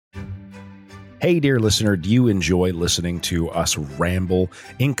Hey, dear listener, do you enjoy listening to us ramble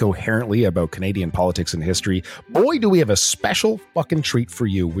incoherently about Canadian politics and history? Boy, do we have a special fucking treat for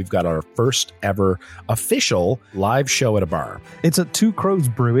you. We've got our first ever official live show at a bar. It's at Two Crows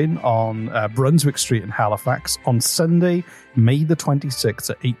Brewing on Brunswick Street in Halifax on Sunday, May the 26th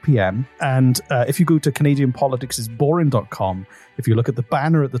at 8 p.m. And if you go to CanadianPoliticsIsBoring.com, if you look at the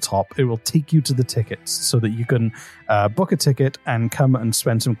banner at the top, it will take you to the tickets so that you can book a ticket and come and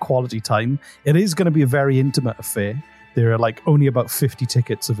spend some quality time. It is going to be a very intimate affair. There are only about 50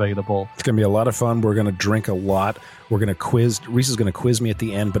 tickets available. It's going to be a lot of fun. We're going to drink a lot. We're going to quiz. Reese is going to quiz me at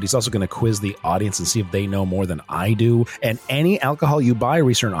the end, but he's also going to quiz the audience and see if they know more than I do. And any alcohol you buy,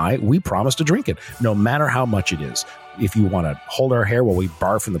 Reese and I, we promise to drink it, no matter how much it is. If you want to hold our hair while we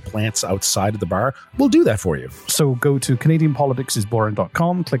barf from the plants outside of the bar, we'll do that for you. So go to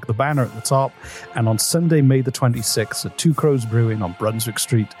CanadianPoliticsIsBoring.com, click the banner at the top, and on Sunday, May the 26th at Two Crows Brewing on Brunswick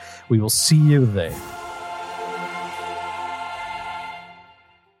Street, we will see you there.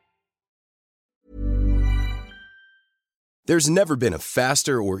 There's never been a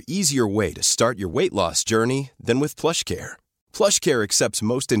faster or easier way to start your weight loss journey than with PlushCare. PlushCare accepts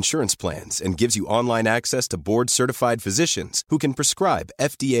most insurance plans and gives you online access to board-certified physicians who can prescribe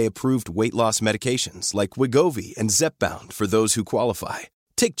FDA-approved weight loss medications like Wegovy and Zepbound for those who qualify.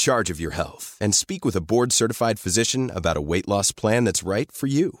 Take charge of your health and speak with a board-certified physician about a weight loss plan that's right for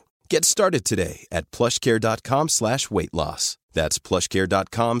you. Get started today at plushcare.com/weight loss. That's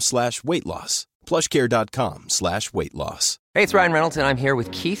plushcare.com/weight loss. plushcare.com/weight loss. Hey, it's Ryan Reynolds, and I'm here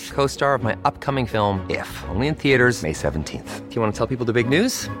with Keith, co-star of my upcoming film, If, only in theaters May 17th. Do you want to tell people the big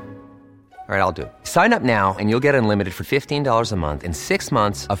news? All right, I'll do it. Sign up now and you'll get unlimited for $15 a month and 6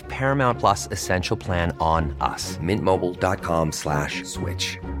 months of Paramount Plus Essential Plan on us.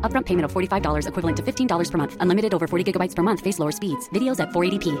 MintMobile.com/switch. Upfront payment of $45 equivalent to $15 per month. Unlimited over 40 gigabytes per month. Face lower speeds. Videos at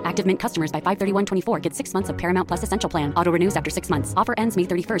 480p. Active Mint customers by 531.24 get 6 months of Paramount Plus Essential Plan. Auto renews after 6 months. Offer ends May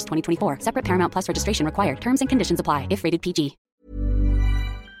 31st, 2024. Separate Paramount Plus registration required. Terms and conditions apply if rated PG.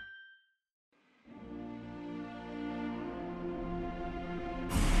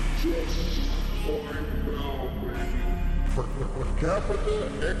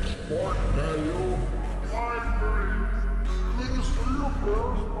 Capita export value, library, Ministry of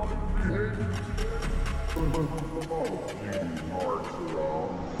Affairs,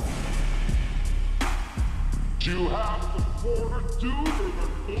 you have the fortitude or the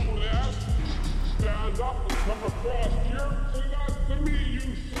coolness to stand up and come across here and say that to me, you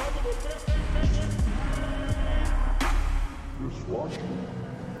son of a bitch. Just watch me.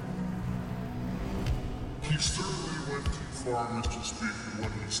 He certainly went too far, Mr. Speaker,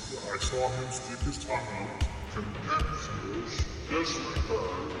 when I saw him stick his tongue out, contemptuous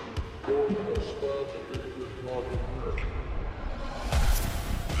disregard for the extravagant argument.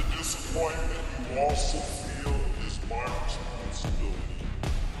 The disappointment you also feel is my responsibility.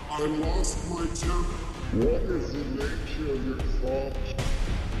 I lost my temper. What is the nature of your thoughts?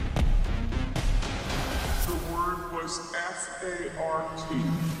 The word was F-A-R-T.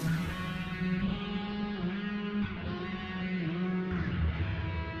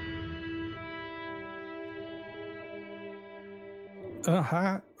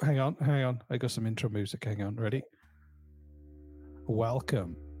 Hang on. I got some intro music. Hang on, ready?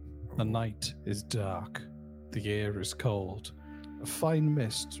 Welcome. The night is dark. The air is cold. A fine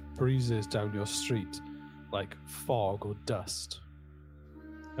mist breezes down your street like fog or dust.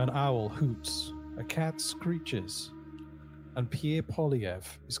 An owl hoots, a cat screeches, and Pierre Polyev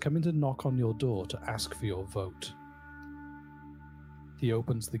is coming to knock on your door to ask for your vote. He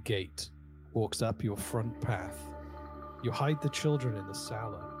opens the gate, walks up your front path. You hide the children in the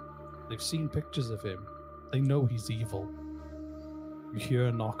cellar. They've seen pictures of him. They know he's evil. You hear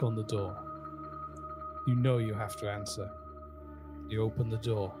a knock on the door. You know you have to answer. You open the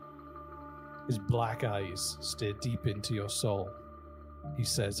door. His black eyes stare deep into your soul. He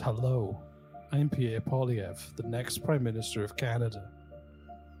says, "Hello, I'm Pierre Polyev, the next Prime Minister of Canada."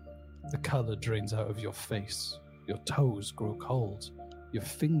 The color drains out of your face. Your toes grow cold. Your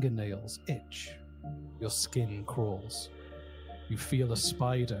fingernails itch. Your skin crawls. You feel a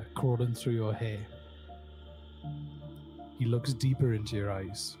spider crawling through your hair. He looks deeper into your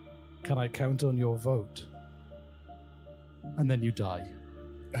eyes. "Can I count on your vote?" And then you die.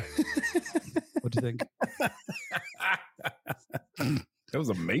 What do you think? That was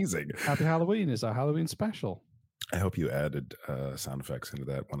amazing. Happy Halloween is our Halloween special. I hope you added sound effects into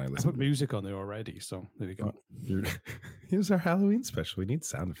that when I I listened. put music on there already, so there we go. Here's our Halloween special. We need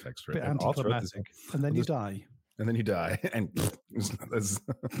sound effects for Bit it. And all throughout this- anticlimactic. And then you die. And then you die. And that's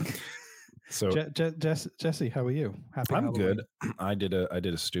So Jesse, how are you? Happy I'm Halloween. good. I did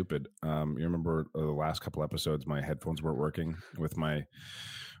a stupid. You remember the last couple episodes? My headphones weren't working with my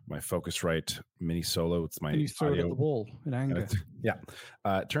Focusrite mini solo. It's my And you throw it audio. at the wall in anger. Yeah.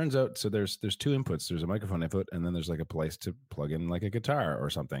 It turns out, so there's two inputs. There's a microphone input, and then there's like a place to plug in like a guitar or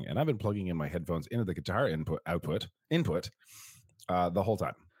something. And I've been plugging in my headphones into the guitar input the whole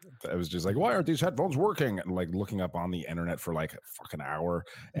time. I was just like, why aren't these headphones working? And like looking up on the internet for like a fucking hour,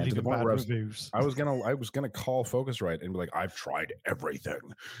 and to the point where I was gonna call Focusrite and be like, I've tried everything,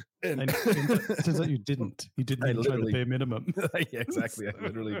 and it turns out you didn't. You didn't even try the bare minimum. Yeah, exactly. I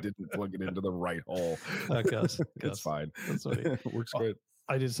literally didn't plug it into the right hole. It's fine. That's funny. Works great.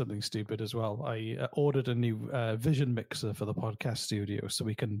 I did something stupid as well. I ordered a new vision mixer for the podcast studio, so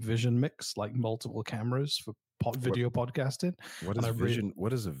we can vision mix like multiple cameras for video podcasting. What is vision?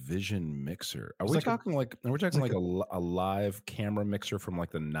 What is a vision mixer? Are we talking like a live camera mixer from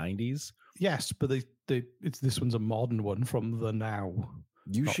like the 90s? Yes, but this one's a modern one from the now.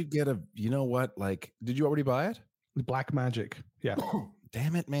 You should get a. You know what? Like, did you already buy it? Black Magic. Yeah.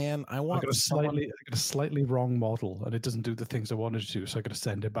 Damn it, man! I got a slightly wrong model, and it doesn't do the things I wanted to do, so I got to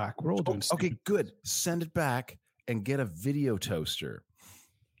send it back. We're all doing. Okay, good. Send it back and get a video toaster.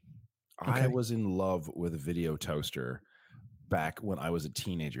 Okay. I was in love with a video toaster back when I was a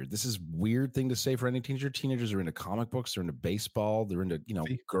teenager. This is a weird thing to say for any teenager. Teenagers are into comic books, they're into baseball, they're into,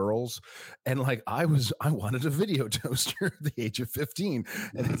 girls. And like I wanted a video toaster at the age of 15.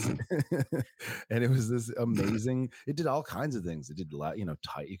 And and it was this amazing, it did all kinds of things. It did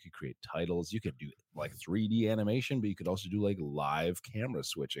you could create titles, you could do like 3D animation, but you could also do like live camera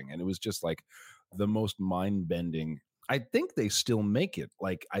switching. And it was just like the most mind-bending. I think they still make it.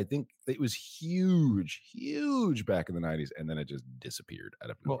 Like, I think it was huge back in the 90s, and then it just disappeared out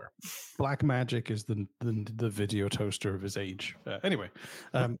of nowhere. Black Magic is the video toaster of his age. Anyway,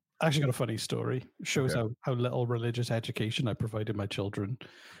 I actually got a funny story. Shows how little religious education I provided my children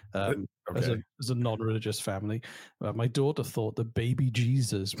as a non-religious family. My daughter thought that baby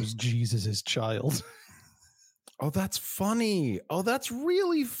Jesus was Jesus's child. Oh, that's funny. Oh, that's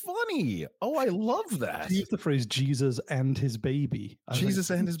really funny. Oh, I love that. She used the phrase Jesus and his baby.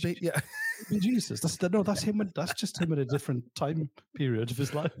 Jesus and his baby. Yeah. Jesus. That's him. That's just him at a different time period of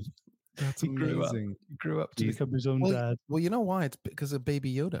his life. That's amazing. He grew up to become his own dad. Well, you know why? It's because of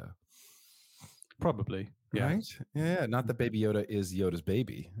Baby Yoda. Probably. Yeah. Right? Yeah. Not that Baby Yoda is Yoda's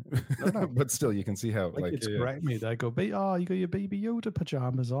baby. No. But still, you can see how it's correct me. I go, you got your Baby Yoda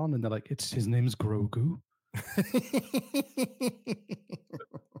pajamas on. And they're like, his name's Grogu.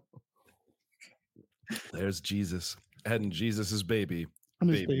 There's Jesus and Jesus's baby, and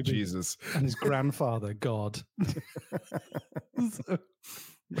his baby Jesus, and his grandfather God.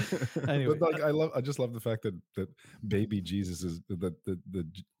 Anyway, but I just love the fact that baby Jesus is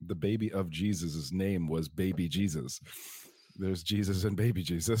the baby of Jesus's name was Baby Jesus. There's Jesus and Baby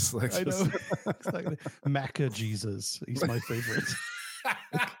Jesus. Like, I know exactly. Mecca Jesus, he's my favorite.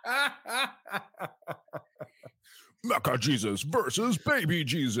 Mecca Jesus versus Baby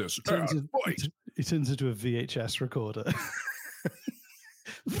Jesus. He turns into a VHS recorder.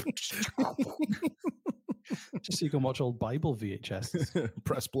 Just so you can watch old Bible VHS.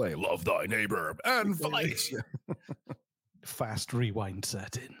 Press play. Love thy neighbor and fight. Fast rewind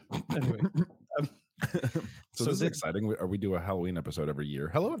setting. Anyway. So this is exciting. We do a Halloween episode every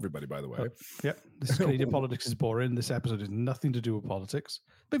year. Hello, everybody, by the way. Yeah. This Canadian politics is boring. This episode has nothing to do with politics.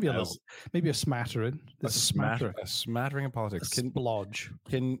 Maybe a little, maybe a smattering. A smattering of politics.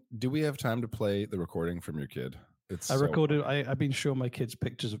 Do we have time to play the recording from your kid? I've been showing my kids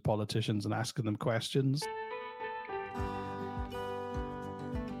pictures of politicians and asking them questions.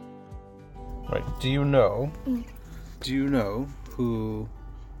 Right. Do you know who...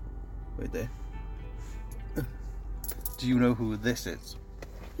 Wait there. Do you know who this is?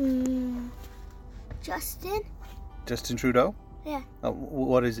 Justin? Justin Trudeau? Yeah.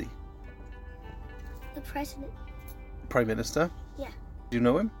 What is he? The president. Prime Minister? Yeah. Do you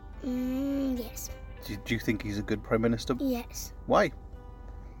know him? Yes. Do you think he's a good Prime Minister? Yes. Why?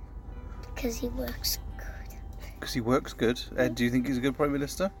 Because he works good. Because he works good? Do you think he's a good Prime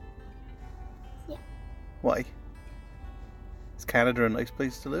Minister? Yeah. Why? Is Canada a nice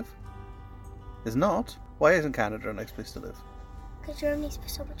place to live? It's not. Why isn't Canada a nice place to live? Because Germany's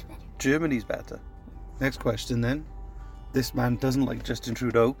so much better. Germany's better. Next question then. This man doesn't like Justin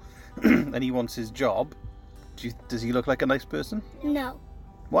Trudeau and he wants his job. Does he look like a nice person? No.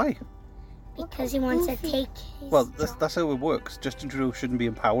 Why? Because he wants to take his Well, job. that's how it works. Justin Trudeau shouldn't be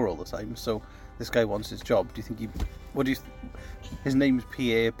in power all the time, so this guy wants his job. Do you think his name's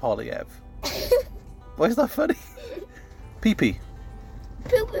Pierre Poilievre. Why is that funny? Pee-pee.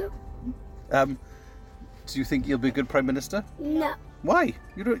 Poo-poo. Do you think he'll be a good Prime Minister? No, Why?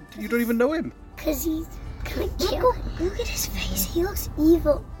 You don't even know him. because he's gonna kill him. Look at his face. He looks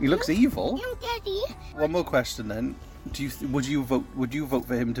evil. He looks evil. No, Daddy. One more question then. Would you vote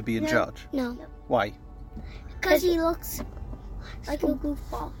for him to be in charge? No, Why? because he looks like a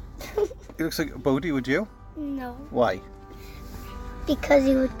goofball. He looks like Bodhi, would you? No, Why? because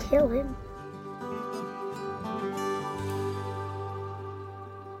he would kill him.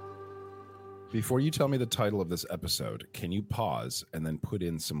 Before you tell me the title of this episode, can you pause and then put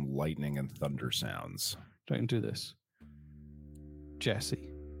in some lightning and thunder sounds? Don't do this.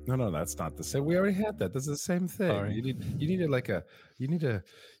 Jesse. No, that's not the same. We already had that. That's the same thing. Sorry. You need to,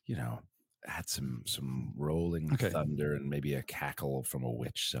 add some rolling thunder and maybe a cackle from a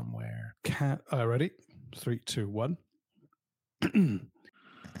witch somewhere. Ready? 3, 2, 1.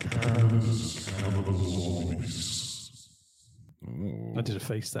 Ooh. I did a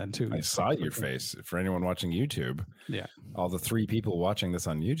face then too. I saw your face. For anyone watching YouTube, Yeah. all the 3 people watching this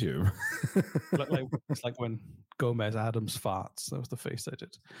on YouTube. It's like when Gomez Adams farts. That was the face I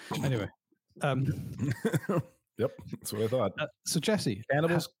did. Anyway. Yep, that's what I thought. So Jesse,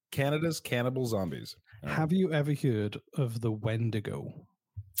 Canada's cannibal zombies. have you ever heard of the Wendigo?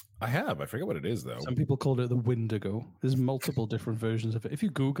 I have. I forget what it is though. Some people call it the Wendigo. There's multiple different versions of it. If you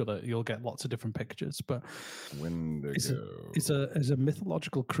Google it, you'll get lots of different pictures. But Wendigo. It's a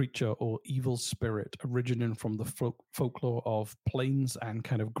mythological creature or evil spirit originating from the folklore of Plains and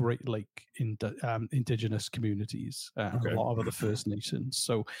kind of Great Lake indigenous communities, a lot of other First Nations.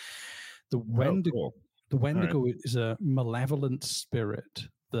 So the Wendigo, is a malevolent spirit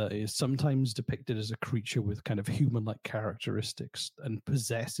that is sometimes depicted as a creature with kind of human-like characteristics and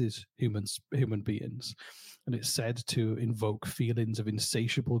possesses human beings. And it's said to invoke feelings of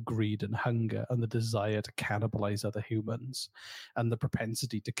insatiable greed and hunger and the desire to cannibalize other humans and the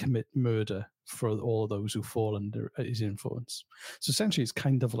propensity to commit murder for all of those who fall under his influence. So essentially, it's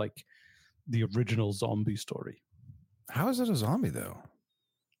kind of like the original zombie story. How is it a zombie though?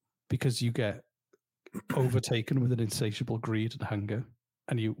 Because you get overtaken with an insatiable greed and hunger,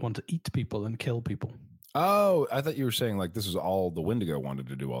 and you want to eat people and kill people. Oh, I thought you were saying like this is all the Wendigo wanted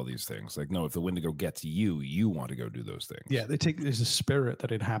to do all these things. Like, no, if the Wendigo gets you, you want to go do those things. Yeah, there's a spirit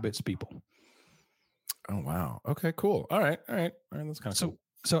that inhabits people. Oh, wow. Okay, cool. All right. That's kind of cool.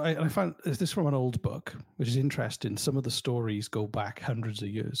 So I found this from an old book, which is interesting. Some of the stories go back hundreds of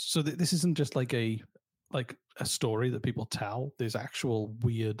years. So this isn't just like a story that people tell. There's actual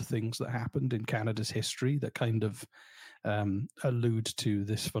weird things that happened in Canada's history that kind of allude to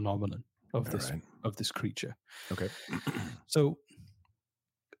this phenomenon of this creature. Okay. So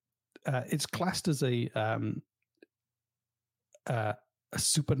it's classed as a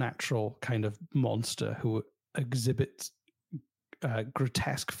supernatural kind of monster who exhibits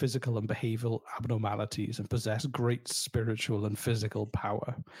grotesque physical and behavioral abnormalities and possess great spiritual and physical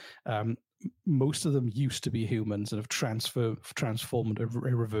power. Most of them used to be humans and have transformed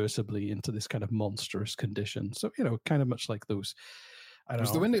irreversibly into this kind of monstrous condition. So, kind of much like those.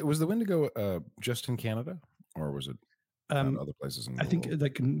 Was the Wendigo just in Canada, or was it other places in the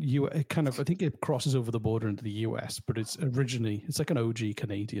world? I think it crosses over the border into the US, but it's like an OG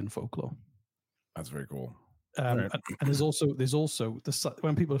Canadian folklore. That's very cool. And there's also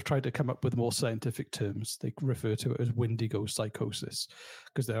when people have tried to come up with more scientific terms, they refer to it as Wendigo psychosis,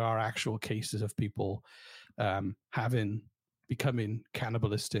 because there are actual cases of people becoming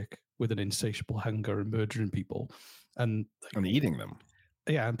cannibalistic with an insatiable hunger and murdering people and eating them.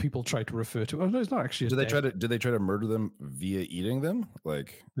 Yeah, and people try to refer to. Oh no, it's not actually. Do they try to murder them via eating them?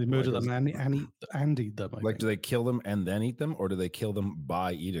 Like they murder them and eat them. Do they kill them and then eat them, or do they kill them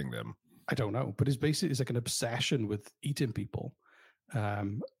by eating them? I don't know, but it's like an obsession with eating people,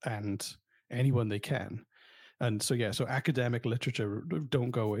 and anyone they can. And so academic literature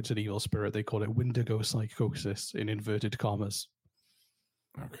don't go, it's an evil spirit. They call it Wendigo psychosis in inverted commas.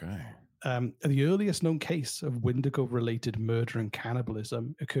 Okay. The earliest known case of Wendigo-related murder and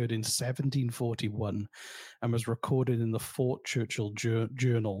cannibalism occurred in 1741 and was recorded in the Fort Churchill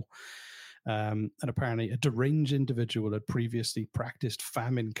Journal. And apparently a deranged individual had previously practiced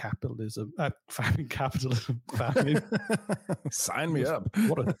famine capitalism. Sign me up.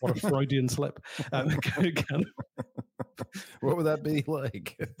 What a Freudian slip. What would that be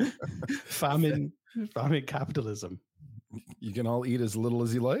like? Famine capitalism. You can all eat as little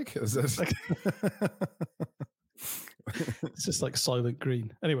as you like? Is this it's just like Silent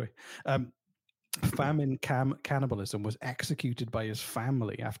Green. Anyway, famine cannibalism was executed by his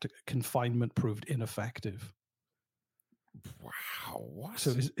family after confinement proved ineffective. Wow. What?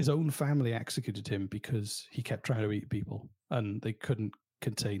 So his own family executed him because he kept trying to eat people and they couldn't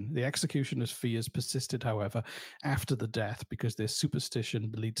contain. The executioner's fears persisted, however, after the death because their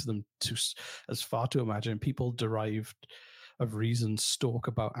superstition leads them to as far to imagine people derived of reason stalk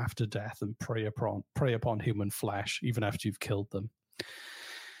about after death and prey upon human flesh even after you've killed them.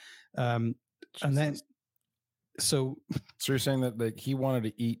 And then, so you're saying that like he wanted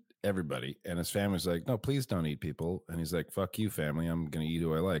to eat everybody, and his family's like, no, please don't eat people, and he's like, fuck you, family, I'm gonna eat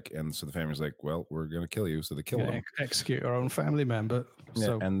who I like. And so the family's like, well, we're gonna kill you, so they kill him, execute our own family member.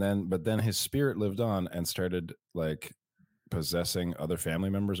 So but then his spirit lived on and started like possessing other family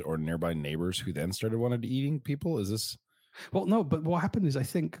members or nearby neighbors who then started wanting to eating people. Is this? Well, no, but what happened is I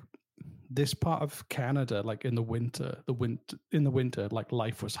think this part of Canada, like in the winter, like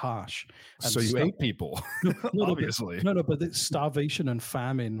life was harsh. And so you ate people, obviously. But the starvation and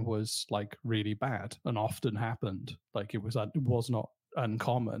famine was like really bad and often happened. Like it was not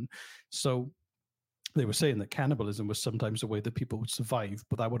uncommon. So they were saying that cannibalism was sometimes a way that people would survive,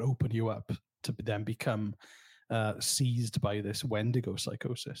 but that would open you up to then become seized by this Wendigo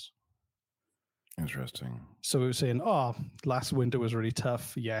psychosis. Interesting. So we were saying, oh, last winter was really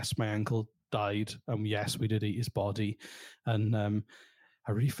tough. Yes, my uncle died. Yes, we did eat his body. And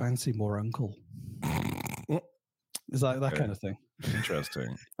I really fancy more uncle. Is that kind of thing?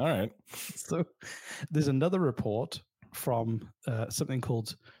 Interesting. All right. So there's another report from something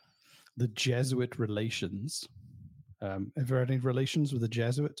called the Jesuit Relations. Have you had any relations with the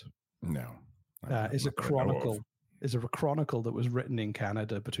Jesuit? No. It's a chronicle. Is a chronicle that was written in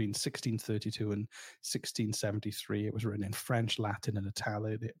Canada between 1632 and 1673. It was written in French, Latin, and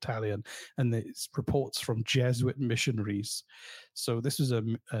Italian, and it's reports from Jesuit missionaries. So this was a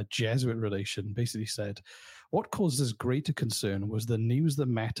Jesuit relation. Basically said, what caused us greater concern was the news that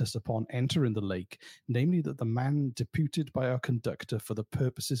met us upon entering the lake, namely that the man deputed by our conductor for the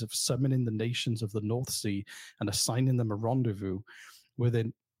purposes of summoning the nations of the North Sea and assigning them a rendezvous, where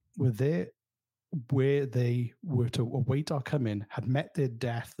they were to await our coming, had met their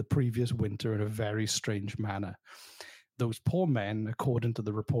death the previous winter in a very strange manner. Those poor men, according to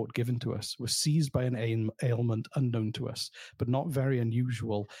the report given to us, were seized by an ailment unknown to us, but not very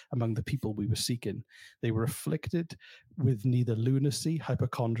unusual among the people we were seeking. They were afflicted with neither lunacy,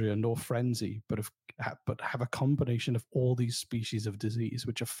 hypochondria, nor frenzy, but have a combination of all these species of disease,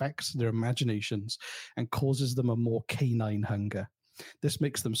 which affects their imaginations and causes them a more canine hunger. This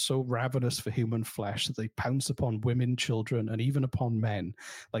makes them so ravenous for human flesh that they pounce upon women, children, and even upon men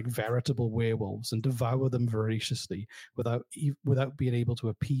like veritable werewolves and devour them voraciously without being able to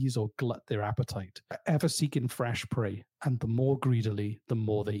appease or glut their appetite, ever seeking fresh prey, and the more greedily, the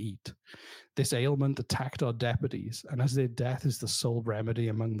more they eat. This ailment attacked our deputies, and as their death is the sole remedy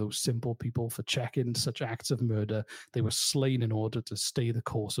among those simple people for checking such acts of murder, they were slain in order to stay the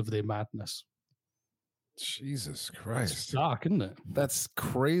course of their madness. Jesus Christ. It's dark, isn't it? That's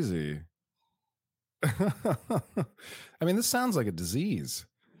crazy. I mean, this sounds like a disease.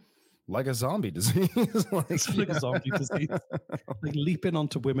 Like a zombie disease. like a zombie disease. Like leaping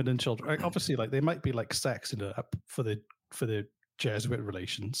onto women and children. Like, obviously, like they might be like sexing it up for the Jesuit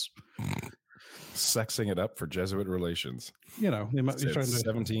relations. Sexing it up for Jesuit relations. You know, they might be trying to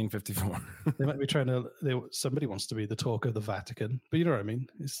 1754. They might be trying to somebody wants to be the talk of the Vatican. But you know what I mean?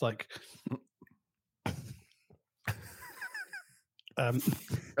 It's like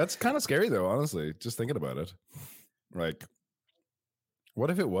that's kind of scary though, honestly, just thinking about it. Like,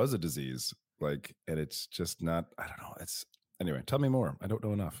 what if it was a disease, like, and it's just not, I don't know, it's anyway, tell me more. I don't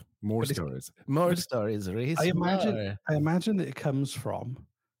know enough. More stories I imagine that it comes from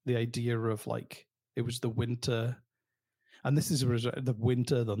the idea of like it was the winter, and this is the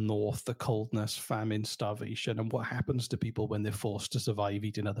winter, the north, the coldness, famine, starvation, and what happens to people when they're forced to survive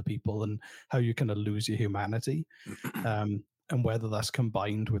eating other people, and how you kind of lose your humanity. And whether that's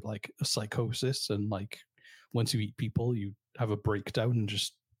combined with like a psychosis, and like once you eat people, you have a breakdown and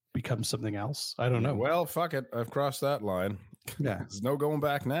just become something else. I don't know. Well, fuck it. I've crossed that line. Yeah. There's no going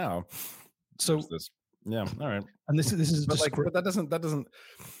back now. So yeah. All right. And this is but that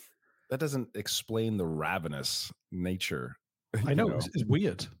doesn't explain the ravenous nature. I know. It's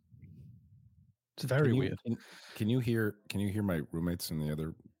weird. It's very weird. Can you hear my roommates in the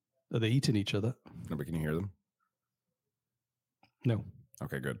other? Are they eating each other? No, but can you hear them? No.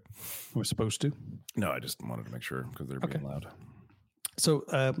 Okay, good. We're supposed to. No, I just wanted to make sure because they're being loud. So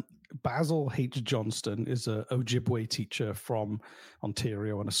Basil H. Johnston is an Ojibwe teacher from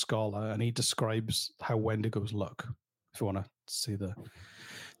Ontario and a scholar, and he describes how Wendigos look. If you want to see the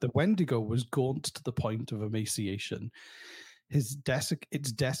Wendigo was gaunt to the point of emaciation. Its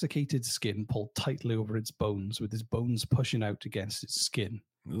desiccated skin pulled tightly over its bones, with its bones pushing out against its skin.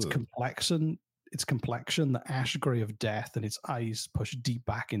 Its complexion its complexion, the ash gray of death, and its eyes pushed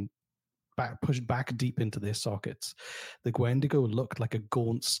back deep into their sockets. The Wendigo looked like a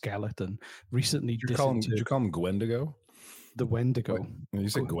gaunt skeleton, recently Did you call him Gwendigo? The Wendigo. You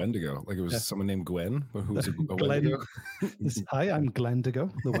said Gwendigo, like it was someone named Gwen, but who was a Wendigo? Hi, I'm Glendigo,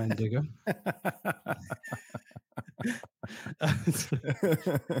 the Wendigo.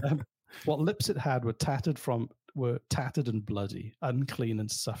 What lips it had were tattered and bloody, unclean and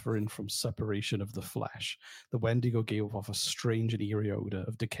suffering from separation of the flesh. The Wendigo gave off a strange and eerie odor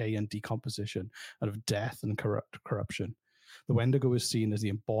of decay and decomposition, and of death and corruption. The Wendigo is seen as the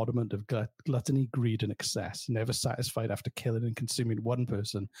embodiment of gluttony, greed, and excess. Never satisfied after killing and consuming one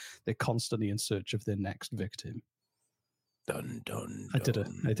person, they're constantly in search of their next victim. Dun dun. I did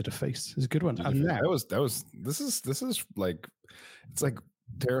a face. It's a good one. And now, this is like, it's like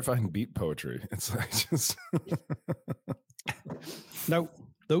terrifying beat poetry. It's like just now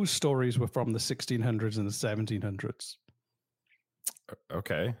those stories were from the 1600s and the 1700s.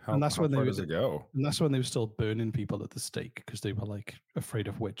 Okay, and that's when far does it go? And that's when they were still burning people at the stake because they were like afraid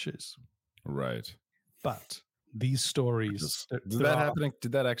of witches. Right. But these stories did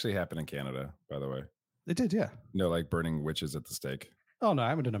that actually happen in Canada, by the way? They did, yeah. No, like burning witches at the stake. Oh no, I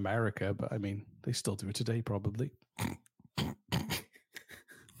haven't in America, but I mean they still do it today, probably. All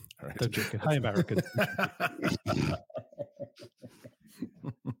right. Don't joke. Hi, American.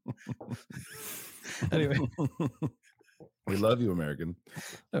 Anyway. We love you, American.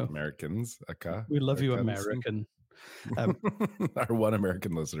 Oh. Americans. We love you, American. Our one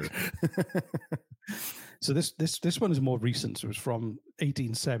American listener. So this one is more recent. So it was from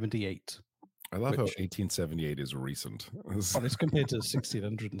 1878. I love how 1878 is recent. It's compared to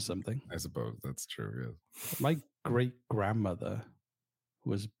 1600 and something. I suppose that's true. Yeah. My great grandmother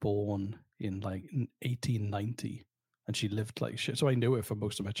was born in like 1890, and she lived like shit. So I knew it for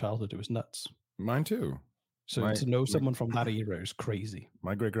most of my childhood. It was nuts. Mine too. So to know someone from that era is crazy.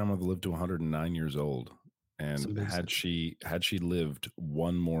 My great grandmother lived to 109 years old, and had she lived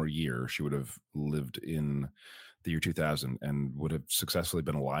one more year, she would have lived in the year 2000 and would have successfully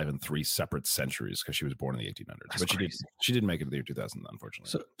been alive in 3 separate centuries because she was born in the 1800s. That's but she didn't make it to the year 2000,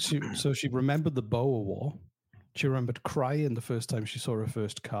 unfortunately. So she remembered the Boer War. She remembered crying the first time she saw her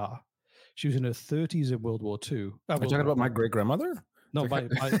first car. She was in her 30s in World War II. Are you talking about my great grandmother? No, my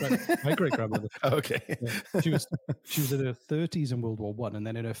great grandmother. Okay. Yeah. She was in her 30s in World War I, and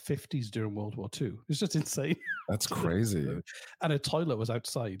then in her 50s during World War II. It's just insane. That's crazy. And her toilet was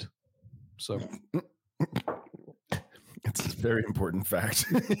outside. So it's a very important fact.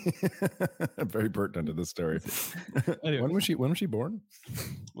 Very pertinent to this story. Anyway, when was she born?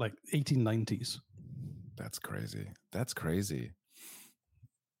 Like 1890s. That's crazy. That's crazy.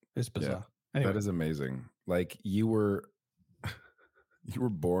 It's bizarre. Yeah, anyway. That is amazing. Like you were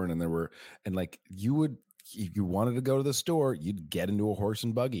born and like you wanted to go to the store, you'd get into a horse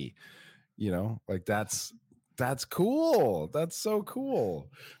and buggy, like that's cool. That's so cool.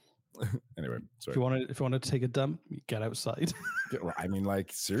 Anyway, sorry. If you wanted to take a dump, you get outside. I mean,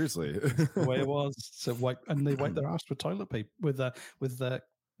 like seriously, the way it was. So they wipe their ass with toilet paper with the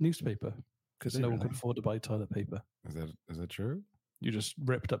newspaper because no one could afford to buy toilet paper. Is that true? You just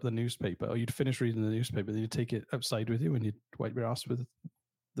ripped up the newspaper, or you'd finish reading the newspaper, then you'd take it outside with you and you'd wipe your ass with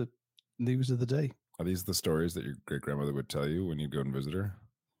the news of the day. Are these the stories that your great grandmother would tell you when you'd go and visit her?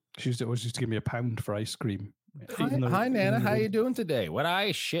 She always used to give me £1 for ice cream. Hi, Nana. How you doing today? When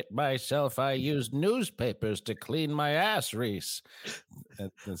I shit myself, I used newspapers to clean my ass, Reese. I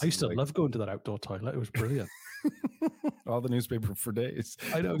used to love going to that outdoor toilet. It was brilliant. All the newspaper for days.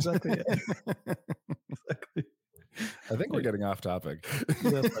 I know, exactly. Yeah. Exactly. I think we're getting off topic.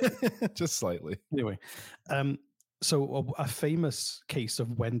 Just slightly. Anyway, so a famous case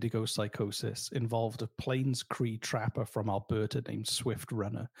of Wendigo psychosis involved a Plains Cree trapper from Alberta named Swift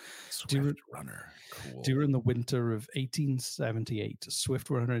Runner. Cool. During the winter of 1878, Swift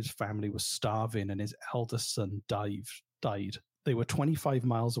Runner's family was starving and his eldest son died. They were 25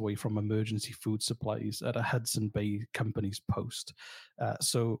 miles away from emergency food supplies at a Hudson Bay Company's post.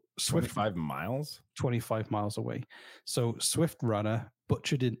 So Swift 25 miles? 25 miles away. So Swift Runner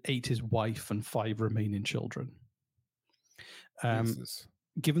butchered and ate his wife and 5 remaining children.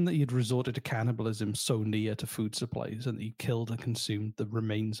 Given that he had resorted to cannibalism so near to food supplies and he killed and consumed the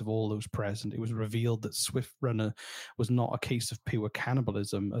remains of all those present, it was revealed that Swift Runner was not a case of pure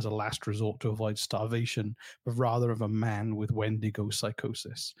cannibalism as a last resort to avoid starvation, but rather of a man with Wendigo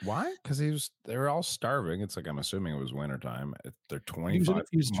psychosis. Why? Because they were all starving. It's like, I'm assuming it was wintertime. They're 25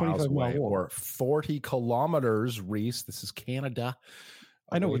 he was 25 miles away, mile or 40 kilometers, Reese. This is Canada.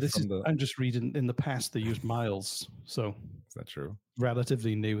 I know, I'm just reading in the past they used miles. So is that true?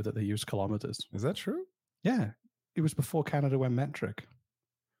 relatively new that they used kilometers. Is that true? Yeah, it was before Canada went metric.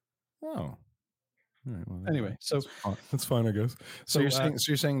 Oh. All right, well, Anyway, so that's fine, I guess. So, you're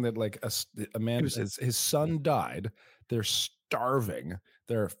saying that like a man, his son died. They're starving.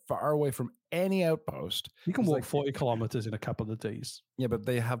 They're far away from any outpost. You can walk 40 kilometers in a couple of days. Yeah, but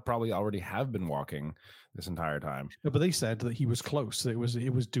they have probably already have been walking this entire time. Yeah, but they said that he was close. It was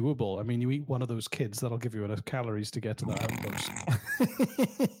doable. I mean, you eat one of those kids, that'll give you enough calories to get to the outpost.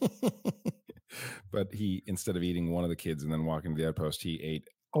 But he, instead of eating one of the kids and then walking to the outpost, he ate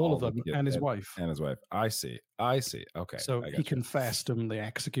all of them and his wife. And his wife. I see. Okay. So he confessed and they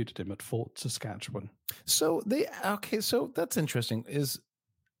executed him at Fort Saskatchewan. So so that's interesting. Is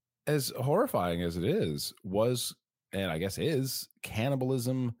as horrifying as it is, and I guess is,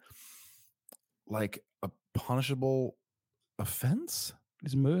 cannibalism like a punishable offense?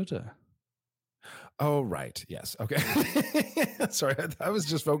 Is murder. Oh, right. Yes. Okay. Sorry. I was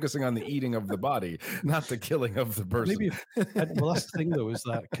just focusing on the eating of the body, not the killing of the person. Maybe. Well, that's the thing, though, is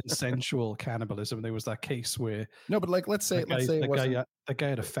that consensual cannibalism. There was that case where let's say the guy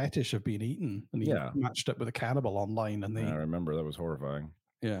had a fetish of being eaten, and he matched up with a cannibal online, and I remember that was horrifying.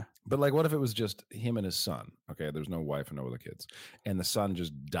 Yeah. But like, what if it was just him and his son? Okay, there's no wife and no other kids, and the son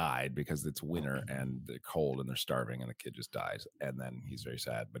just died because it's winter and they're cold and they're starving, and the kid just dies, and then he's very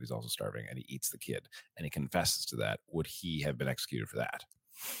sad, but he's also starving, and he eats the kid, and he confesses to that. Would he have been executed for that?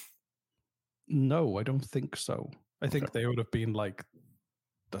 No, I don't think so. I think they would have been like,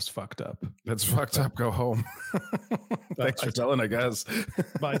 "That's fucked up. That's fucked up. Go home." Thanks for telling, I guess.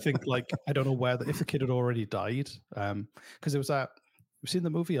 But I think, like, I don't know if the kid had already died, because it was that. We've seen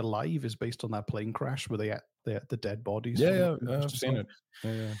the movie Alive is based on that plane crash where they had the dead bodies. Yeah, I've seen it.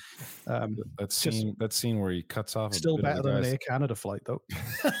 Yeah. That scene where he cuts off. Still better than an Air Canada flight, though.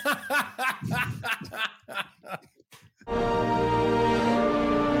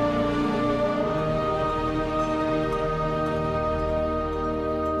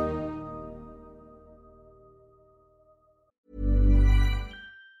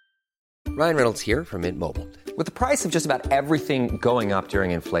 Ryan Reynolds here from Mint Mobile. With the price of just about everything going up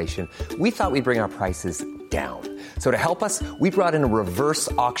during inflation, we thought we'd bring our prices down. So to help us, we brought in a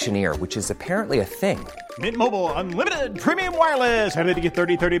reverse auctioneer, which is apparently a thing. Mint Mobile Unlimited Premium Wireless. How to get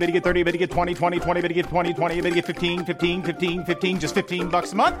 30, 30, bit to get 30, bit to get 20, 20, 20, bit to get 20, 20, bit to get 15, 15, 15, 15, just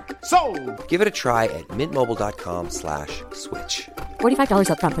 $15 a month? Sold! Give it a try at mintmobile.com/switch. $45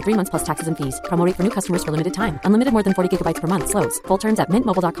 up front for 3 months plus taxes and fees. Promo rate for new customers for limited time. Unlimited more than 40 gigabytes per month. Slows full terms at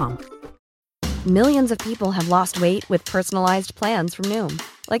mintmobile.com. Millions of people have lost weight with personalized plans from Noom.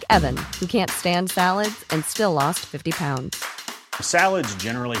 Like Evan, who can't stand salads and still lost 50 pounds. Salads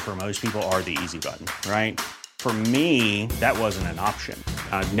generally for most people are the easy button, right? For me, that wasn't an option.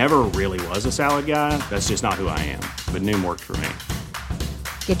 I never really was a salad guy. That's just not who I am. But Noom worked for me.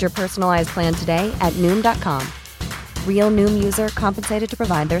 Get your personalized plan today at Noom.com. Real Noom user compensated to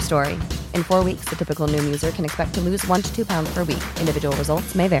provide their story. In 4 weeks, the typical Noom user can expect to lose 1 to 2 pounds per week. Individual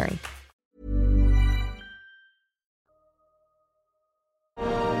results may vary.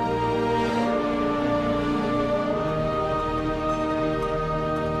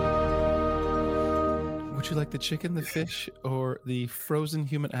 Would you like the chicken, the fish, or the frozen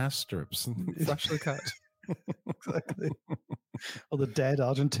human ass strips? Freshly cut. Exactly. Or the dead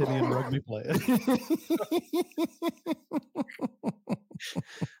Argentinian rugby player.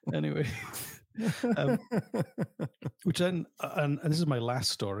 Anyway. Which then, and this is my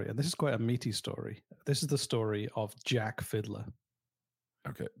last story, and this is quite a meaty story. This is the story of Jack Fiddler.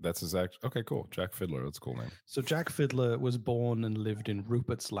 Okay, that's his okay, cool. Jack Fiddler, that's a cool name. So Jack Fiddler was born and lived in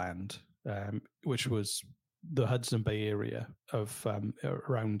Rupert's Land, which was the Hudson Bay area of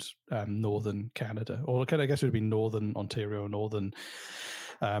around northern Canada, or I guess it would be northern Ontario, northern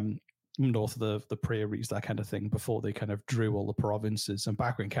north of the prairies, that kind of thing, before they kind of drew all the provinces. And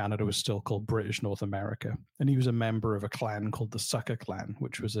back when Canada was still called British North America, and he was a member of a clan called the Sucker Clan,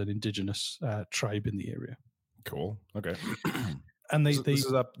 which was an indigenous tribe in the area. Cool. Okay. And this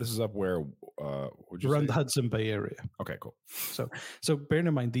is up where around the Hudson Bay area. Okay, cool. So bearing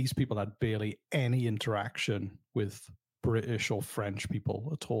in mind, these people had barely any interaction with British or French people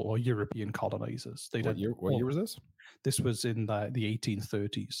at all, or European colonizers. What year was this? This was in the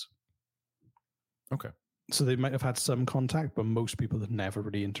 1830s. Okay. So they might have had some contact, but most people had never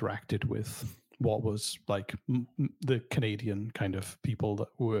really interacted with what was like the Canadian kind of people that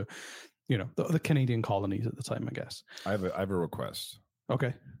were, the Canadian colonies at the time, I guess. I have a request.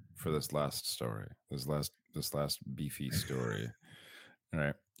 Okay. For this last story, this last beefy story. All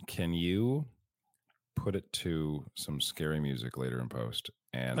right. Can you put it to some scary music later in post,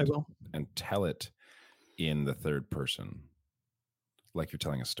 and I will, and tell it in the third person? like you're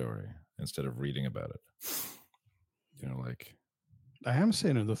telling a story instead of reading about it. You know, like I am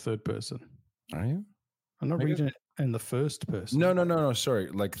saying in the third person. Are you? I'm not reading it in the first person. No. Sorry,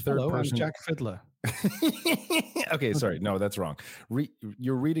 like third Hello, person. I'm Jack Fiddler. Okay, sorry. No, that's wrong.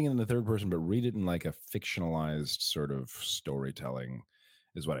 You're reading it in the third person, but read it in like a fictionalized sort of storytelling,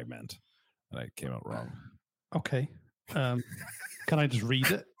 is what I meant, and I came out wrong. Okay. Can I just read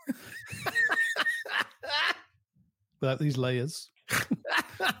it? Without these layers.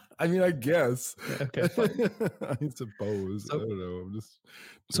 I mean, I guess. Okay. I suppose. I don't know. I'm just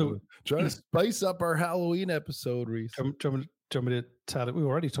trying to spice up our Halloween episode, Reese. Do you want me to tell it? We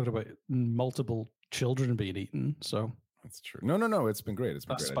already talked about multiple children being eaten, so that's true. No. It's been great. It's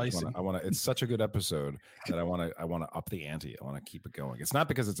been great. Spicy. I want to. It's such a good episode that I want to up the ante. I want to keep it going. It's not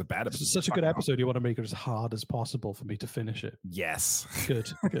because it's a bad episode. It's such a good episode. You want to make it as hard as possible for me to finish it. Yes.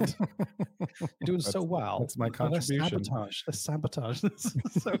 Good. You're doing so well. That's my contribution. Let's sabotage this.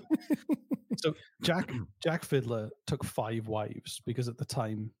 So Jack Fiddler took 5 wives because at the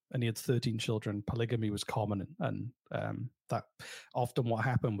time, and he had 13 children, polygamy was common, and that often what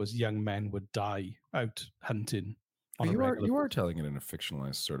happened was young men would die out hunting. You are telling it in a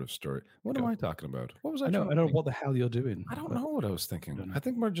fictionalized sort of story. What am I talking about? What was I? I don't know what the hell you're doing. I don't know what I was thinking. I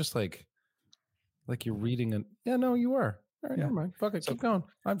think we're just like you're reading it. Yeah, no, you are. All right, never mind. Fuck it, keep going.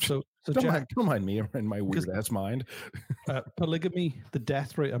 Don't mind me in my weird ass mind. Polygamy, the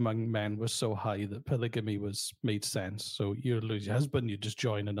death rate among men was so high that polygamy made sense. So you lose your husband, you just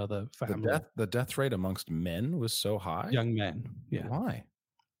join another family. The death rate amongst men was so high. Young men, yeah. Why?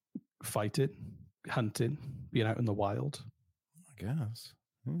 Fighting, hunting, being out in the wild. I guess.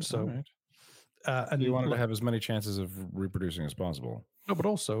 So, right. And you wanted to have as many chances of reproducing as possible. No, but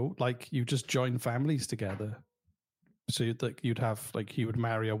also like you just join families together. So you'd have like he would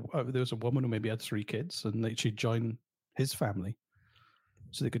marry there was a woman who maybe had 3 kids, and she'd join his family,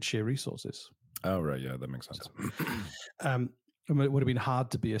 so they could share resources. Oh right, yeah, that makes sense. It would have been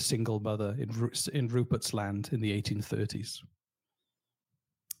hard to be a single mother in Rupert's Land in the 1830s.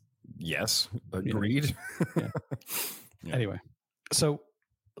 Yes, agreed. Yeah. Anyway, so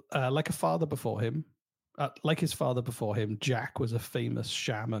like his father before him, Jack was a famous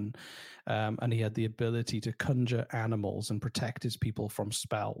shaman, and he had the ability to conjure animals and protect his people from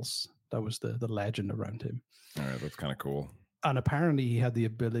spells. That was the legend around him. All right, that's kind of cool. And apparently he had the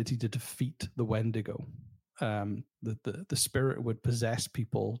ability to defeat the Wendigo. The spirit would possess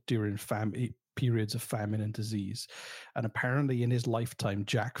people during periods of famine and disease. And apparently in his lifetime,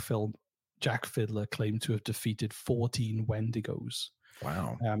 Jack Fiddler claimed to have defeated 14 Wendigos.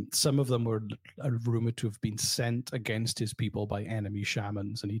 Wow. Some of them were rumored to have been sent against his people by enemy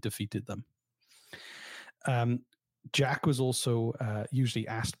shamans, and he defeated them. Jack was also usually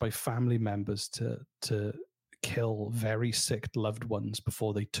asked by family members to kill very sick loved ones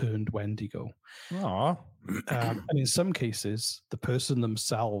before they turned Wendigo. Aww. And in some cases, the person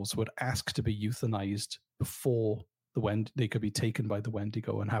themselves would ask to be euthanized before they could be taken by the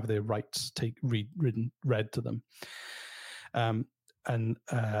Wendigo and have their rights read to them. And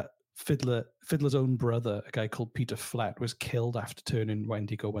Fiddler's own brother, a guy called Peter Flett, was killed after turning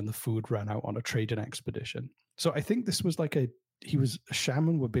Wendigo when the food ran out on a trading expedition. So I think this was he was a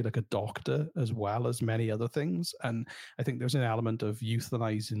shaman, would be like a doctor as well as many other things. And I think there's an element of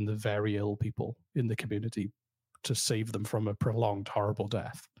euthanizing the very ill people in the community to save them from a prolonged, horrible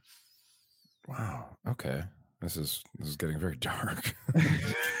death. Wow. Okay. This is getting very dark.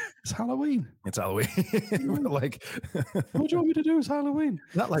 It's Halloween. It's Halloween. Like, what do you want me to do? It's Halloween.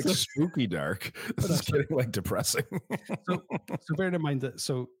 Not like spooky dark. This is getting like depressing. so bearing in mind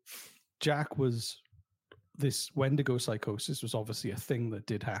that Jack was this Wendigo psychosis was obviously a thing that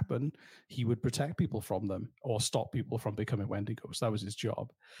did happen. He would protect people from them or stop people from becoming Wendigos. That was his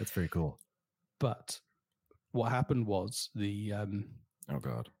job. That's very cool. But what happened was oh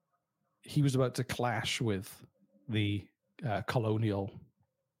God, he was about to clash with the colonial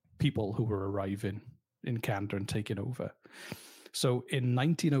people who were arriving in Canada and taking over. So in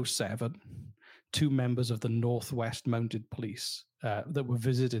 1907, 2 members of the Northwest Mounted Police that were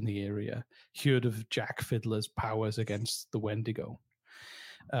visiting the area heard of Jack Fiddler's powers against the Wendigo.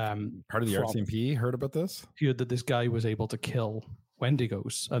 Part of the RCMP heard about this? Heard that this guy was able to kill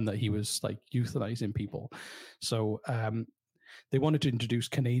Wendigos and that he was like euthanizing people. So they wanted to introduce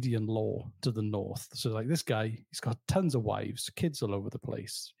Canadian law to the North. So like this guy, he's got tons of wives, kids all over the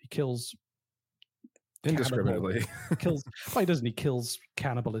place. He kills indiscriminately. Why doesn't he? Kills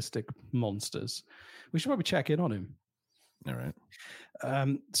cannibalistic monsters. We should probably check in on him. All right.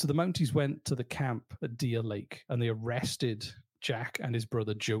 So the Mounties went to the camp at Deer Lake and they arrested Jack and his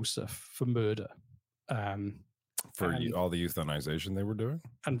brother Joseph for murder. For all the euthanization they were doing?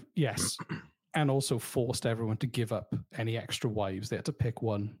 And yes, and also forced everyone to give up any extra wives. They had to pick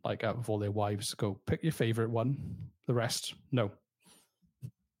one, like out of all their wives, go pick your favorite one. The rest, no.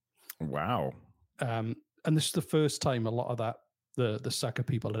 Wow. And this is the first time a lot of that, the sucker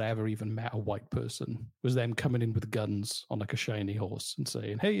people had ever even met a white person, was them coming in with guns on like a shiny horse and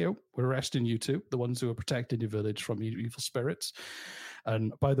saying, hey, yo, we're arresting you two, the ones who are protecting your village from evil spirits.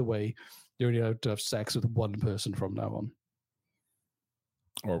 And by the way, you're only allowed to have sex with one person from now on.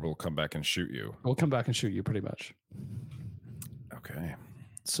 Or we'll come back and shoot you. We'll come back and shoot you, pretty much. Okay.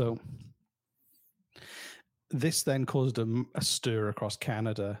 So this then caused a stir across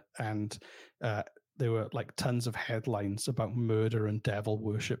Canada, and there were like tons of headlines about murder and devil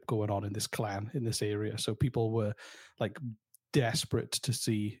worship going on in this clan, in this area. So people were like desperate to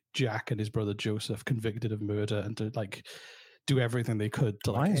see Jack and his brother Joseph convicted of murder and to like do everything they could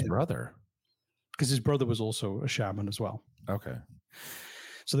to like. Why his brother? Because his brother was also a shaman as well. Okay.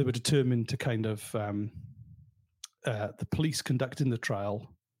 So they were determined to kind of, the police conducting the trial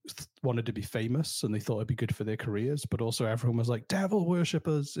wanted to be famous, and they thought it'd be good for their careers, but also everyone was like, devil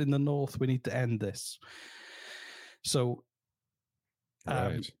worshippers in the north, we need to end this. So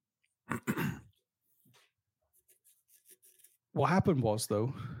right. What happened was,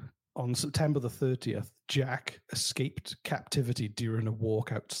 though, on September the 30th, Jack escaped captivity during a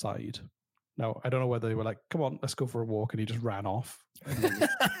walk outside. Now, I don't know whether they were like, come on, let's go for a walk, and he just ran off.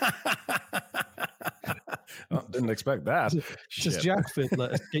 Well, didn't expect that. Just Jack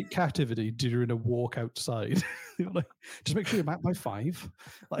Fiddler escaped captivity during a walk outside. Like, just make sure you're back by 5.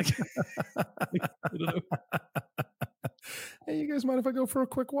 Like, I don't know. Hey, you guys mind if I go for a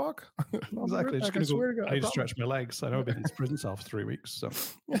quick walk? Exactly. Just gonna go, I need to stretch my legs. I know I've been in this prison cell for 3 weeks. So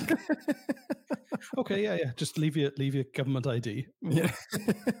okay, yeah. Just leave your government ID. Yeah.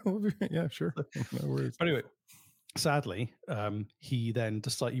 Yeah, sure. No worries. But anyway, sadly, he then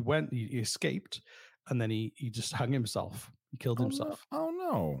decided he escaped, and then he just hung himself. He killed himself. No. Oh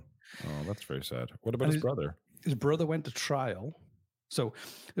no. Oh, that's very sad. What about his brother? His brother went to trial. So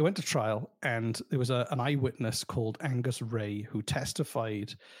they went to trial, and there was an eyewitness called Angus Ray who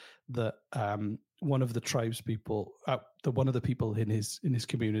testified that one of the tribes people, one of the people in his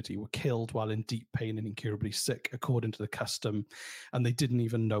community were killed while in deep pain and incurably sick, according to the custom, and they didn't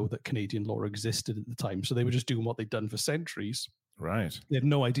even know that Canadian law existed at the time. So they were just doing what they'd done for centuries. Right. They had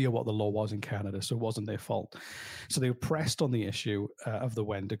no idea what the law was in Canada, so it wasn't their fault. So they were pressed on the issue of the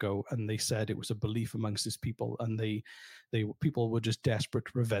Wendigo, and they said it was a belief amongst his people, and people were just desperate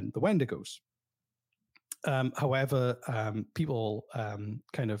to prevent the Wendigos. However, people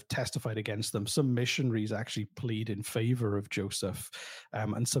kind of testified against them. Some missionaries actually plead in favor of Joseph,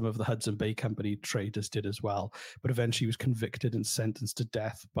 and some of the Hudson Bay Company traders did as well. But eventually, he was convicted and sentenced to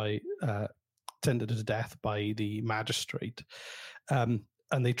death by the magistrate.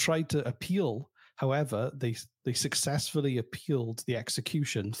 And they tried to appeal. However, they successfully appealed the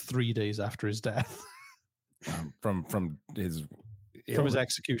execution 3 days after his death. From his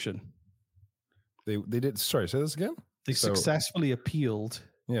execution. They did. Sorry, say this again. They successfully appealed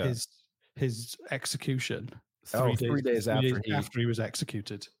his execution 3 days after he was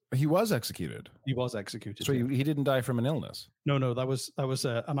executed. He was executed. He was executed. So he didn't die from an illness. No. That was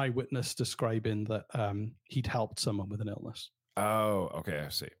an eyewitness describing that he'd helped someone with an illness. Oh, okay, I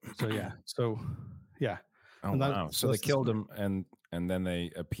see. So yeah. Oh, wow. So they killed him, and then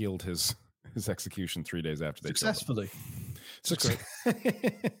they appealed his execution 3 days after they successfully.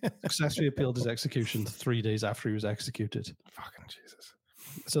 Successfully appealed his execution 3 days after he was executed. Fucking Jesus.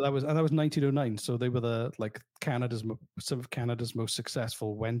 So that was 1909. So they were some of Canada's most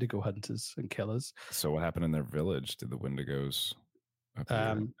successful Wendigo hunters and killers. So what happened in their village? Did the Wendigos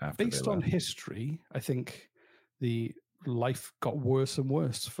appear after based on history, I think the life got worse and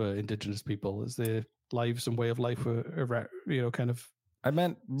worse for Indigenous people as their lives and way of life were, kind of. I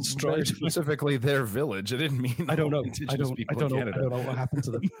meant very specifically their village. I didn't mean I don't know. I don't know what happened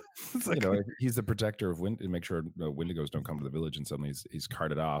to them. He's the protector of to make sure Wendigos don't come to the village, and suddenly he's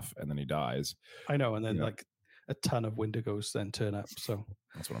carted off, and then he dies. I know, and then like a ton of Wendigos then turn up. So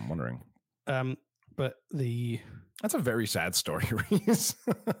that's what I'm wondering. But that's a very sad story, Reese.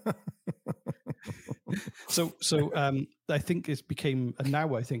 So I think it became, and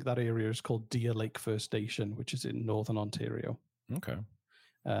now I think that area is called Deer Lake First Nation, which is in Northern Ontario. Okay.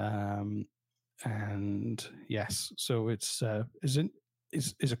 And yes, so it's a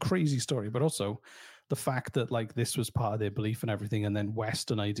crazy story, but also the fact that like this was part of their belief and everything, and then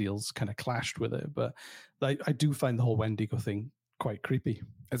Western ideals kind of clashed with it. But I do find the whole Wendigo thing quite creepy.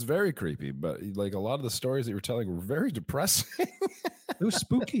 It's very creepy, but like a lot of the stories that you were telling were very depressing. They were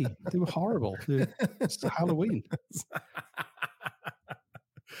spooky. They were horrible. It's Halloween.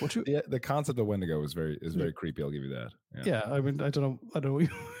 The concept of Wendigo is very creepy. I'll give you that. Yeah, I mean, I don't know.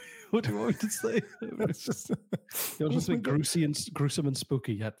 What do you want me to say? It's just be gruesome and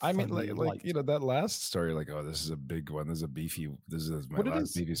spooky. Yet I mean, like that last story. Like, oh, this is a big one. This is my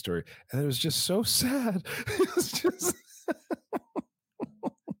last beefy story, and it was just so sad. It was just.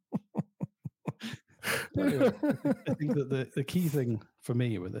 I think that the key thing for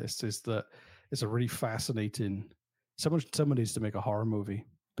me with this is that it's a really fascinating. Someone needs to make a horror movie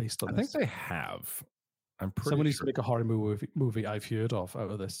based on this. I think they have. I'm pretty Someone needs sure. to make a horror movie I've heard of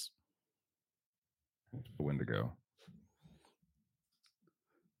out of this. Wendigo.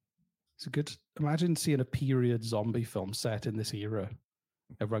 It's a good. Imagine seeing a period zombie film set in this era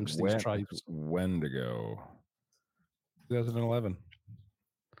amongst these tribes. Wendigo. 2011.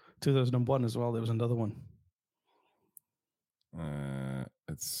 2001 as well. There was another one.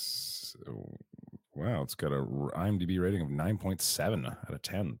 It's wow. It's got a IMDb rating of 9.7 out of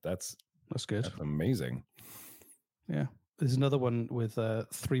 10. That's good. That's amazing. Yeah. There's another one with a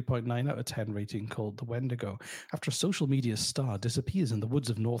 3.9 out of 10 rating called The Wendigo. After a social media star disappears in the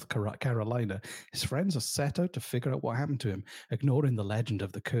woods of North Carolina, his friends are set out to figure out what happened to him. Ignoring the legend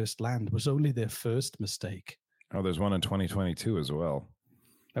of the cursed land was only their first mistake. Oh, there's one in 2022 as well.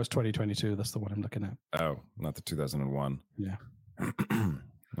 That was 2022. That's the one I'm looking at. Oh, not the 2001. Yeah.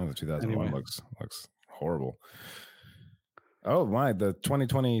 No, the 2001 looks horrible. Oh my! The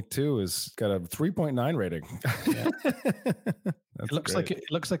 2022 is got a 3.9 rating. Yeah. It looks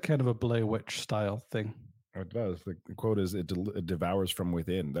like kind of a Blair Witch style thing. It does. The quote is, "It devours from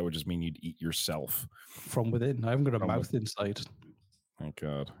within." That would just mean you'd eat yourself from within. I haven't got a mouth inside. Thank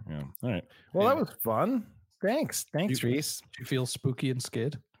God. Yeah. All right. Well, that was fun. Thanks, Reese. Do you feel spooky and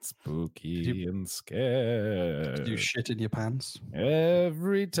scared? Spooky and scared. Did you shit in your pants?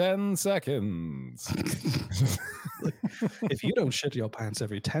 Every 10 seconds. If you don't shit your pants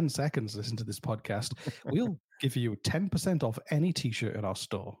every 10 seconds, listen to this podcast, we'll give you 10% off any t-shirt in our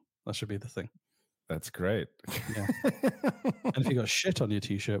store. That should be the thing. That's great. Yeah. And if you got shit on your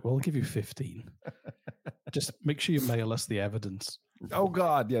t-shirt, we'll give you 15. Just make sure you mail us the evidence. Oh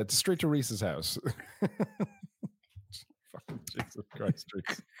God, yeah, it's straight to Reese's house. Fucking Jesus Christ,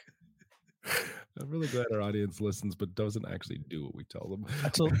 Reese. I'm really glad our audience listens, but doesn't actually do what we tell them. I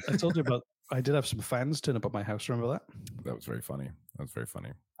told you about. I did have some fans turn up at my house. Remember that? That was very funny.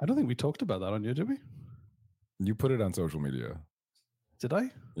 I don't think we talked about that on you, did we? You put it on social media. Did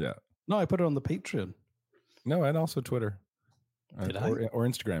I? Yeah. No, I put it on the Patreon. No, and also Twitter. Did or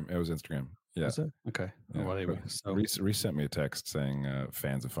Instagram. It was Instagram. Yeah. Was it? Okay. Yeah. Well, anyway, so Reese sent me a text saying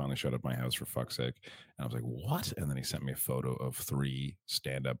fans have finally showed up at my house, for fuck's sake. And I was like, what? And then he sent me a photo of 3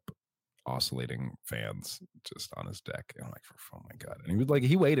 stand-up oscillating fans just on his deck. And I'm like, oh my God. And he was like,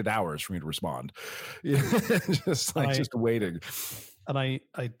 he waited hours for me to respond. just waiting. And I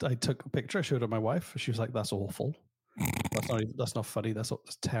took a picture, I showed it to my wife. She was like, that's awful. That's not funny. That's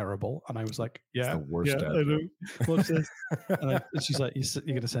terrible. And I was like, yeah, it's the worst. Yeah, I know. What's this? And she's like, you're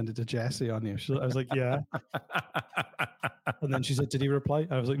going to send it to Jesse, aren't you? I was like, yeah. And then she said, did he reply?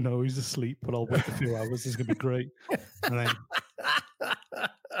 I was like, no, he's asleep, but I'll wait a few hours. This is going to be great.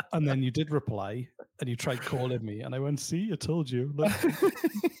 And then you did reply, and you tried calling me, and I went, see, I told you.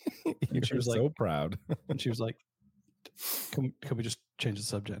 And she was like, so proud. And she was like, can we just change the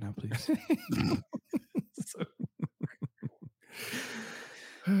subject now, please?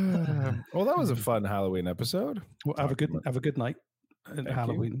 Well, that was a fun Halloween episode. Well, have a good night.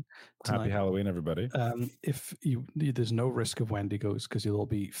 Halloween. Happy Halloween, everybody. If there's no risk of Wendigos because you'll all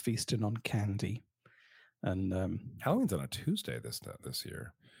be feasting on candy. And Halloween's on a Tuesday this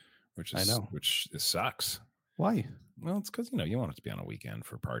year, which sucks. Why? Well, it's because you want it to be on a weekend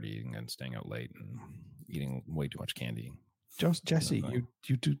for partying and staying out late and eating way too much candy. Jesse,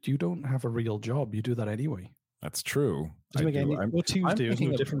 you don't have a real job. You do that anyway. That's true. Your Tuesday is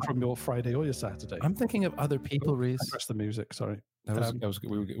no different from your Friday or your Saturday. I'm thinking of other people, Reese. Press the music. Sorry. We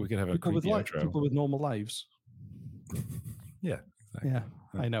could have a creepy outro. People with normal lives. Yeah. Exactly. Yeah,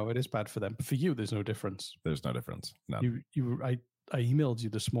 I know it is bad for them. But for you, there's no difference. There's no difference. No. I emailed you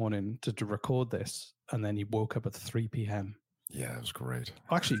this morning to record this, and then you woke up at 3 p.m. Yeah, it was great.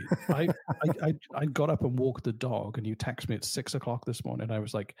 Actually, I got up and walked the dog, and you texted me at 6 o'clock this morning. I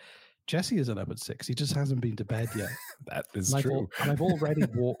was like, Jesse isn't up at 6. He just hasn't been to bed yet. That is true. I've already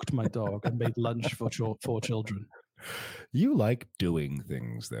walked my dog and made lunch for 4 children. You like doing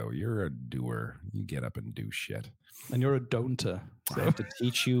things, though. You're a doer. You get up and do shit. And you're a don'ter. So I have to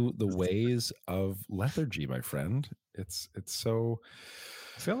teach you the ways of lethargy, my friend. It's so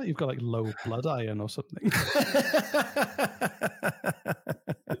I feel like you've got like low blood iron or something.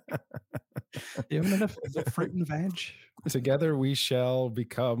 You having enough fruit and veg? Together we shall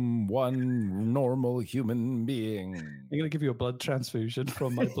become one normal human being. I'm going to give you a blood transfusion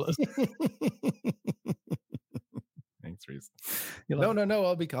from my blood. Thanks, Reese. No.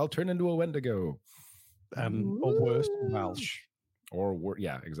 I'll turn into a Wendigo. Or worse, Welsh.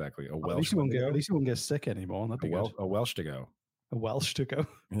 Yeah, exactly. A Welsh. At least you won't get sick anymore. That'd be good. A Welsh to go. A Welsh to go.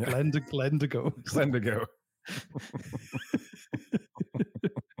 Yeah. Glenn to go. Glenn to go.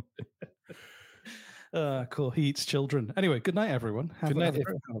 Cool. He eats children. Anyway, good night, everyone. Good night.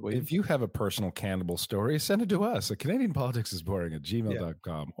 If you have a personal cannibal story, send it to us at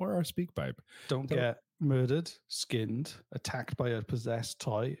CanadianPoliticsIsBoring@gmail.com or our SpeakPipe. Don't get murdered, skinned, attacked by a possessed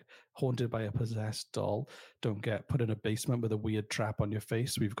toy, haunted by a possessed doll. Don't get put in a basement with a weird trap on your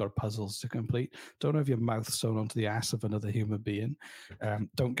face. We've got puzzles to complete. Don't have your mouth sewn onto the ass of another human being.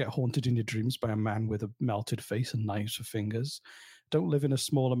 Don't get haunted in your dreams by a man with a melted face and knives for fingers. Don't live in a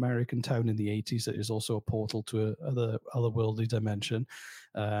small American town in the 80s that is also a portal to a otherworldly dimension.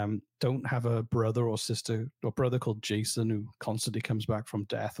 Don't have a brother or sister or brother called Jason who constantly comes back from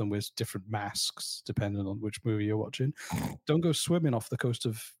death and wears different masks depending on which movie you're watching. Don't go swimming off the coast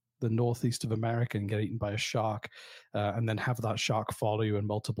of the northeast of America and get eaten by a shark and then have that shark follow you in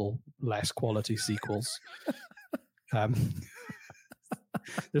multiple less quality sequels.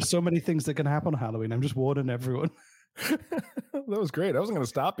 There's so many things that can happen on Halloween. I'm just warning everyone. That was great. I wasn't going to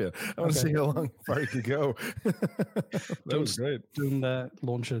stop you. I want to see how far you could go. That was great. Doing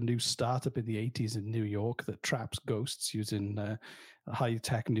launch a new startup in the 80s in New York that traps ghosts using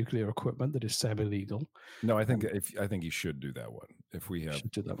high-tech nuclear equipment that is semi-legal. No, I think you should do that one. If we have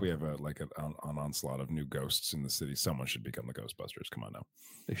an onslaught of new ghosts in the city, someone should become the Ghostbusters. Come on now.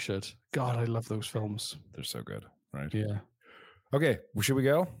 They should. God, I love those films. They're so good, right? Yeah. Okay, well, should we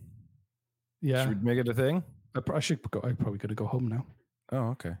go? Yeah. Should we make it a thing? I should go. I'm probably going to go home now. Oh,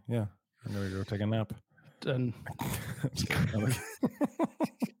 okay. Yeah. I'm going to go take a nap. And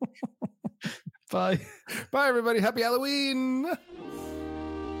bye. Bye, everybody. Happy Halloween.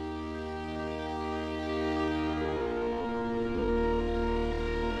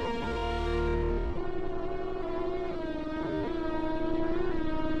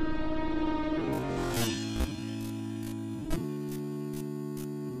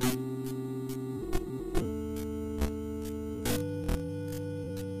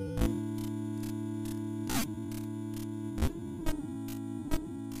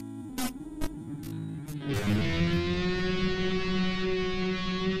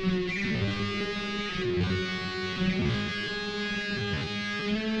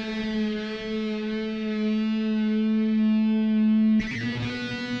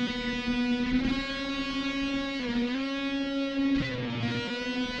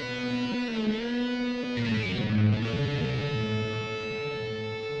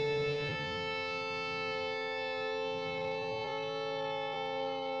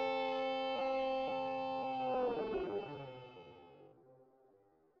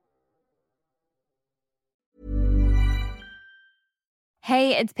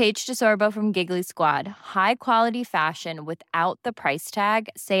 Hey, it's Paige DeSorbo from Giggly Squad. High quality fashion without the price tag.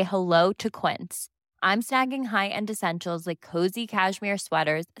 Say hello to Quince. I'm snagging high-end essentials like cozy cashmere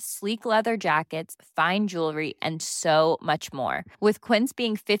sweaters, sleek leather jackets, fine jewelry, and so much more. With Quince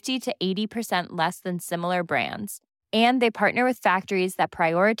being 50 to 80% less than similar brands. And they partner with factories that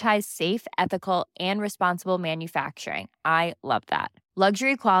prioritize safe, ethical, and responsible manufacturing. I love that.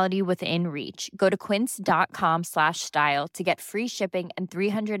 Luxury quality within reach. Go to quince.com/style to get free shipping and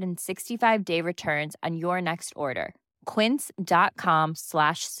 365-day returns on your next order.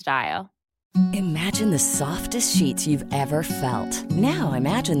 Quince.com/style. Imagine the softest sheets you've ever felt. Now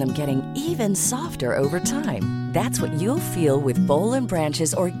imagine them getting even softer over time. That's what you'll feel with Boll &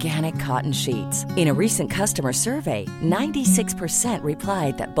 Branch's organic cotton sheets. In a recent customer survey, 96%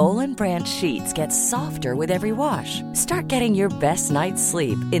 replied that Boll & Branch sheets get softer with every wash. Start getting your best night's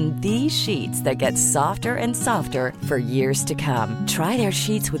sleep in these sheets that get softer and softer for years to come. Try their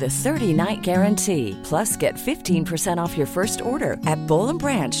sheets with a 30-night guarantee. Plus, get 15% off your first order at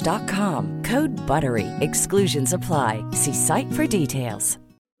bollandbranch.com. Code BUTTERY. Exclusions apply. See site for details.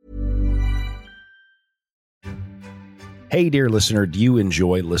 Hey, dear listener, do you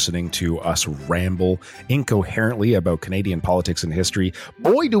enjoy listening to us ramble incoherently about Canadian politics and history?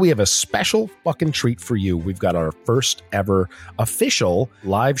 Boy, do we have a special fucking treat for you. We've got our first ever official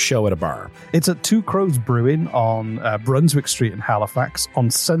live show at a bar. It's at Two Crows Brewing on Brunswick Street in Halifax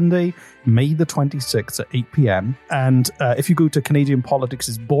on Sunday, May the 26th at 8 p.m. And if you go to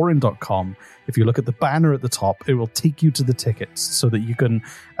CanadianPoliticsIsBoring.com, if you look at the banner at the top, it will take you to the tickets so that you can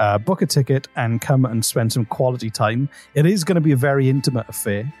book a ticket and come and spend some quality time. It is going to be a very intimate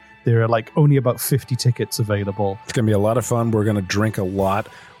affair. There are only about 50 tickets available. It's going to be a lot of fun. We're going to drink a lot.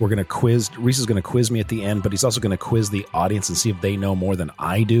 We're going to quiz. Reese is going to quiz me at the end, but he's also going to quiz the audience and see if they know more than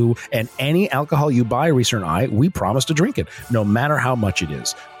I do. And any alcohol you buy, Reese and I, we promise to drink it, no matter how much it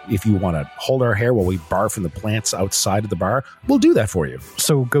is. If you want to hold our hair while we barf from the plants outside of the bar, we'll do that for you.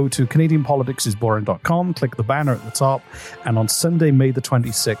 So go to CanadianPoliticsIsBoring.com, click the banner at the top, and on Sunday, May the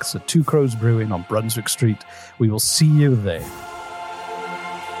 26th at Two Crows Brewing on Brunswick Street, we will see you there.